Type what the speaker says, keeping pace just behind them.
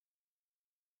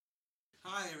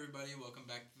Hi, everybody. Welcome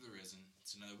back to The Risen.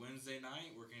 It's another Wednesday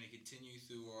night. We're going to continue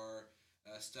through our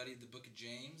study of the book of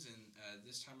James, and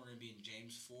this time we're going to be in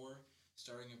James 4,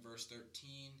 starting in verse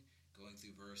 13, going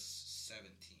through verse 17.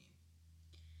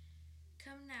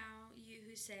 Come now, you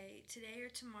who say, today or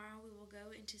tomorrow we will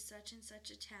go into such and such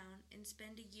a town and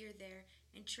spend a year there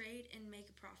and trade and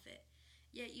make a profit.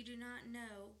 Yet you do not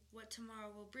know what tomorrow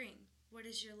will bring. What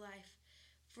is your life?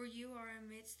 For you are a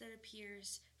mist that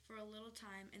appears for a little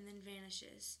time and then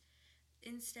vanishes.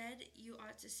 Instead, you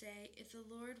ought to say, if the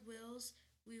Lord wills,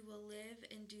 we will live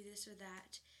and do this or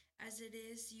that. As it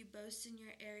is, you boast in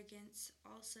your arrogance.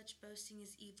 All such boasting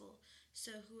is evil.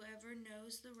 So whoever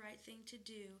knows the right thing to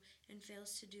do and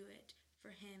fails to do it, for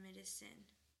him it is sin.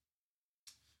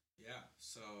 Yeah,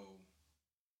 so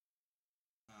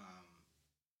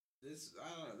this I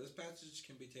don't know. This passage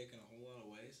can be taken a whole lot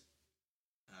of ways.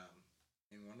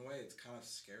 In one way, it's kind of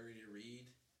scary to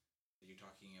read. You're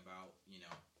talking about,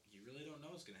 you really don't know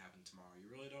what's going to happen tomorrow.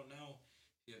 You really don't know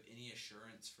if you have any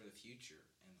assurance for the future,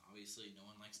 and obviously, no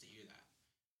one likes to hear that.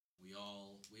 We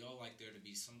all like there to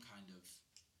be some kind of,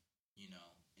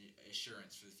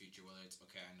 assurance for the future. Whether it's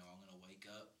okay, I know I'm going to wake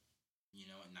up,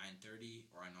 at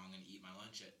 9:30, or I know I'm going to eat my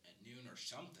lunch at noon or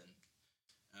something.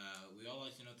 We all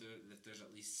like to know that there's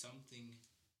at least something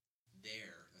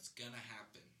there that's going to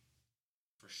happen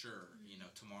for sure.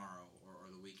 Tomorrow or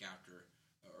the week after,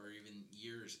 or even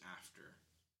years after.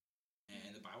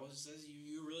 And the Bible says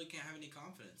you really can't have any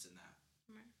confidence in that.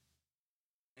 Right.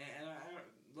 And I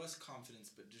less confidence,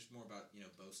 but just more about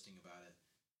boasting about it.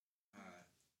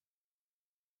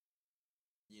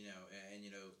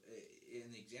 In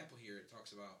the example here, it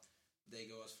talks about they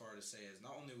go as far to say as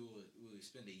not only will we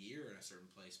spend a year in a certain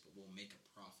place, but we'll make a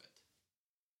profit.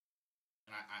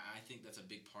 And I think that's a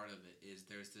big part of it. Is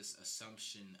there's this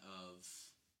assumption of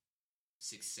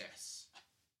success.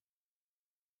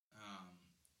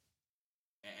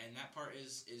 And that part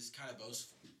is kind of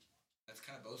boastful. That's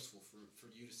kind of boastful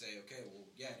for you to say, okay, well,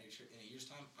 yeah, in a year's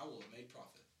time, I will have made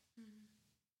profit.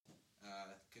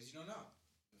 Because you don't know.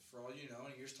 For all you know,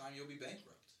 in a year's time, you'll be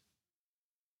bankrupt.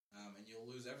 And you'll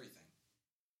lose everything.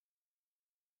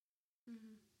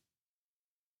 Mm-hmm.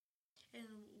 And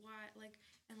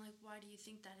why do you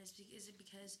think that is? Is it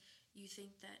because you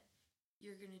think that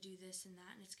you're going to do this and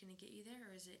that and it's going to get you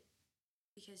there? Or is it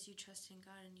because you trust in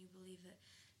God and you believe that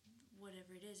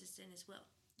whatever it is, it's in His will?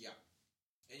 Yeah.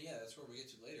 And yeah, that's where we get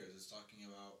to later. Is it's talking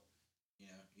about,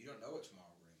 you don't know what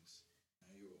tomorrow brings.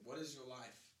 What is your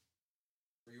life?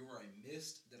 For you are a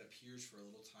mist that appears for a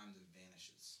little time and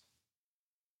vanishes.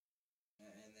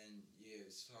 And then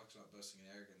it talks about boasting and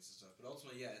arrogance and stuff. But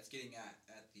ultimately, yeah, it's getting at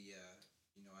the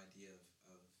idea of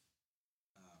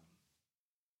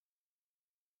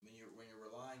when you're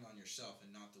relying on yourself and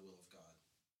not the will of God.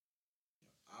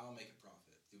 I'll make a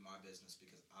profit through my business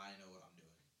because I know what I'm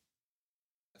doing.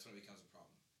 That's when it becomes a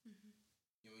problem. Mm-hmm.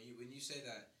 When you say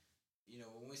that,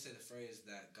 when we say the phrase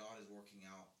that God is working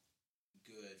out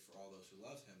good for all those who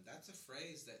love Him, that's a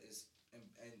phrase that is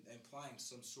implying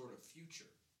some sort of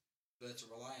future. But it's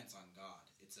a reliance on God.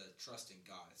 It's a trust in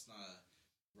God. It's not a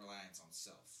reliance on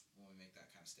self when we make that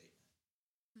kind of statement.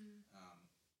 Mm-hmm.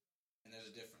 And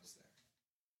there's a difference there.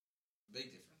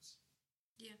 Big difference.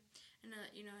 Yeah. And,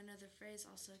 another phrase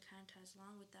also kind of ties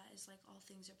along with that is like all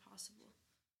things are possible.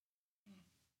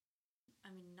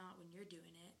 I mean, not when you're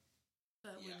doing it,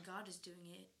 but when God is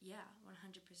doing it, yeah, 100%.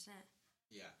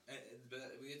 Yeah,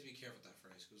 but we have to be careful with that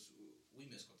phrase because we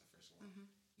misquote that phrase a lot. Mm-hmm.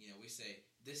 We say,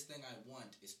 this thing I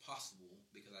want is possible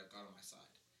because I've God on my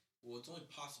side. Well, it's only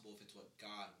possible if it's what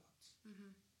God wants.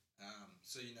 Mm-hmm.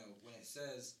 So, when it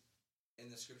says in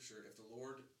the scripture, if the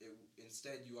Lord,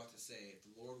 instead you ought to say, if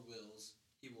the Lord wills,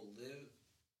 He will live,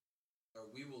 or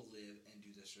we will live and do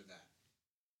this or that.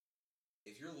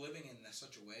 If you're living in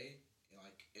such a way,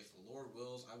 like, if the Lord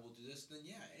wills, I will do this, then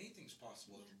yeah, anything's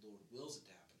possible if the Lord wills it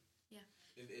to happen. Yeah.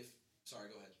 Sorry,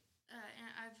 go ahead. And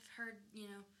I've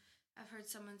heard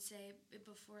someone say it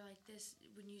before like this,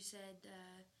 when you said,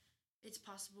 it's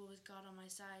possible with God on my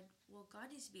side. Well,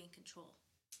 God needs to be in control.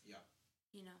 Yeah.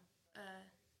 We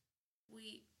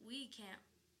can't,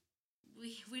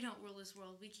 we don't rule this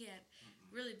world. We can't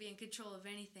really be in control of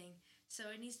anything.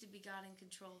 So it needs to be God in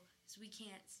control, because we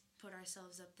can't put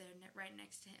ourselves up there right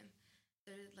next to Him.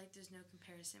 There's no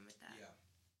comparison with that. Yeah.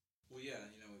 Well, yeah,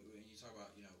 when you talk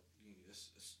about,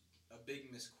 a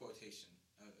big misquotation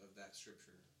of that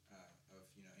scripture, of,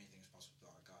 anything is possible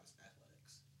with God is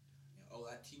athletics.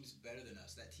 That team's better than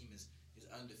us. That team is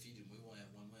undefeated and we only have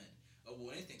one win. Oh,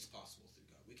 well, anything's possible through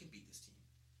God. We can beat this team.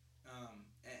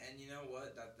 And you know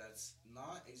what? That's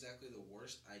not exactly the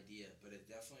worst idea, but it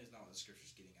definitely is not what the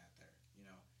scripture's getting at there.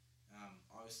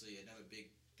 obviously, another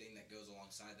big thing that goes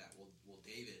alongside that,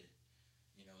 David,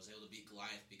 was able to beat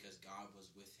Goliath because God was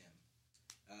with him.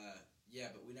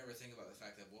 Yeah, but we never think about the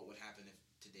fact that what would happen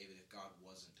to David if God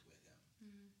wasn't with him.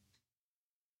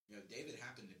 Mm-hmm. David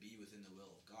happened to be within the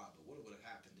will of God, but what would have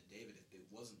happened to David if it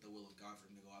wasn't the will of God for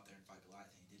him to go out there and fight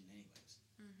Goliath, and he didn't anyways?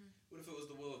 Mm-hmm. What if it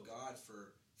was the will of God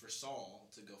for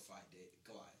Saul to go fight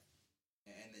Goliath,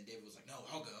 and then David was like, "No,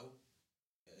 I'll go."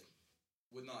 It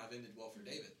would not have ended well for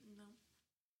David. No.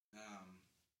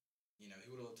 He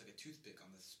would have looked like a toothpick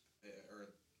on this,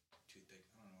 or toothpick.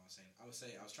 I don't know what I was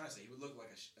saying. I was trying to say he would look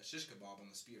like a shish kebab on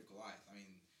the spear of Goliath. I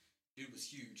mean, dude was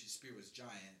huge. His spear was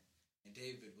giant, and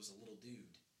David was a little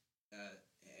dude.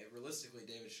 Realistically,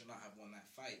 David should not have won that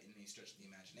fight in any stretch of the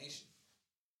imagination,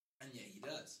 and yet he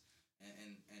does,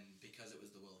 and because it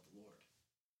was the will of the Lord.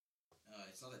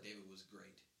 It's not that David was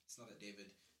great. It's not that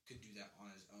David could do that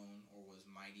on his own or was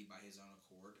mighty by his own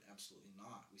accord. Absolutely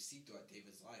not. We see throughout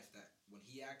David's life that when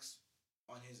he acts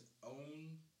on his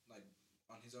own,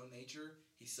 on his own nature,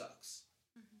 he sucks.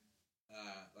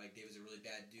 Mm-hmm. David's a really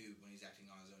bad dude when he's acting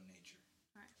on his own nature.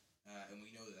 Right. And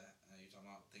we know that. You're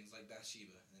talking about things like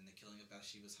Bathsheba and the killing of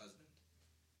Bathsheba's husband.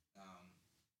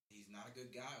 He's not a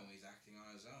good guy when he's acting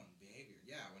on his own behavior.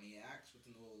 Yeah, when he acts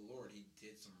within the will of the Lord, he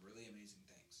did some really amazing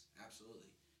things.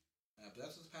 Absolutely. But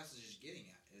that's what the passage is getting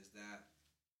at, is that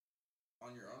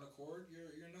on your own accord,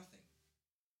 you're nothing.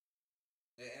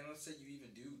 And let's say you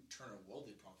even do turn a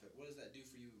worldly profit. What does that do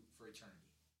for you for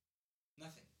eternity?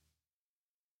 Nothing.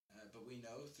 But we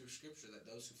know through Scripture that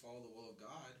those who follow the will of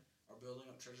God are building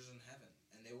up treasures in heaven,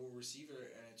 and they will receive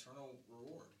an eternal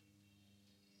reward.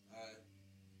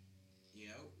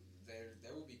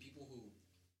 There will be people who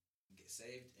get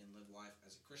saved and live life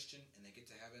as a Christian, and they get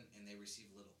to heaven and they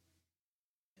receive little.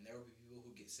 And there will be people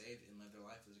who get saved and live their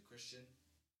life as a Christian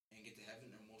and get to heaven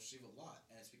and will receive a lot,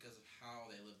 and it's because of how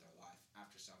they live their life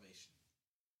after salvation.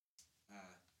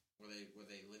 Were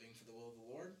they living for the will of the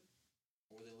Lord,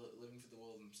 or were they living for the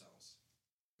will of themselves?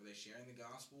 Were they sharing the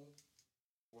gospel,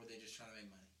 or were they just trying to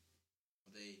make money?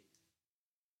 Were they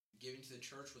giving to the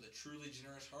church with a truly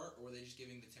generous heart, or were they just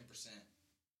giving the 10%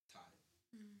 tithe?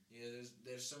 Mm.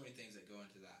 There's so many things that go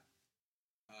into that.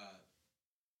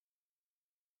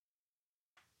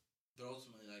 But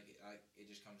ultimately, it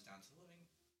just comes down to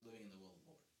living in the will of the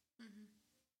Lord. Mm-hmm.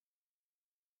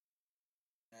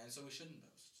 And so we shouldn't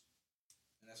boast,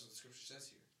 and that's what the Scripture says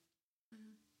here.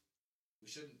 Mm-hmm.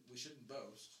 We shouldn't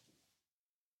boast.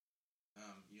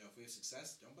 If we have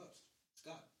success, don't boast. It's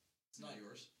God. It's not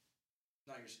yours. It's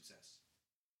not your success.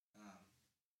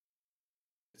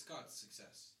 It's God's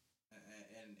success,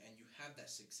 and you have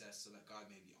that success so that God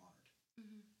may be honored.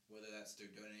 Mm-hmm. Whether that's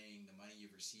through donating the money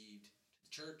you've received to the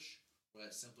church, or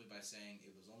that's simply by saying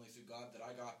it was only through God that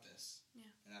I got this.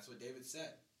 Yeah. And that's what David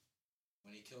said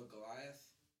when he killed Goliath.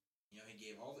 He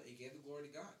gave the glory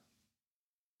to God.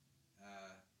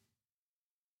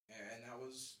 And that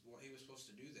was what he was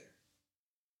supposed to do there.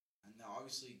 And now,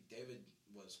 obviously, David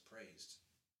was praised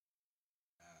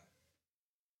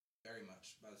very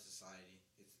much by the society.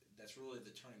 That's really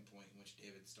the turning point in which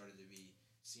David started to be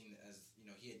seen as,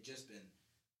 he had just been.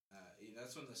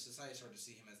 That's when the society started to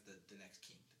see him as the next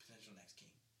king, the potential next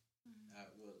king. Mm-hmm.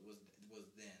 Was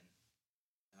then.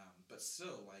 But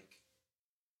still,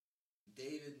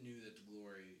 David knew that the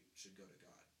glory should go to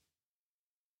God.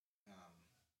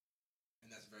 And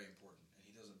that's very important. And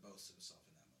he doesn't boast himself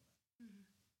in that moment. Mm-hmm.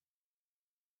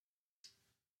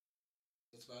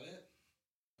 That's about it.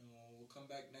 We'll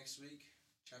come back next week.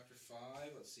 Chapter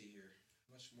 5. Let's see here.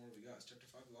 How much more do we got? Is chapter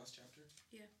 5 the last chapter?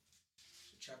 Yeah.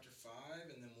 So chapter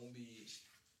 5, and then we'll be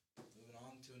moving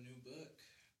on to a new book.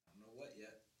 I don't know what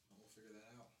yet, but we'll figure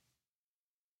that out.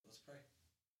 Let's pray.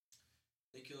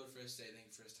 Thank you, Lord, for this day.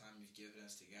 Thank you for this time you've given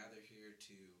us to gather here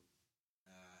to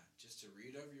just to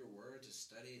read over your word, to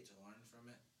study it, to learn from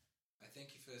it. I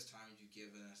thank you for this time you've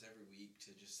given us every week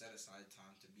to just set aside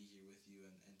time to be here with you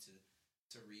and to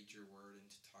read your word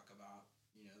and to talk about,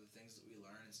 the things that we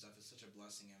learn and stuff. Is such a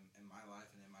blessing in my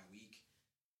life and in my week.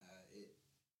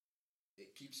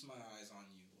 It keeps my eyes on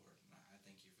you, Lord, and I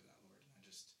thank you for that, Lord.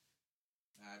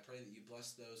 And I pray that you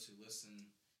bless those who listen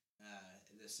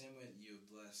the same way that you have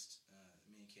blessed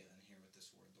me and Kaitlyn here with this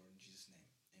word, Lord, in Jesus' name.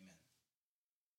 Amen.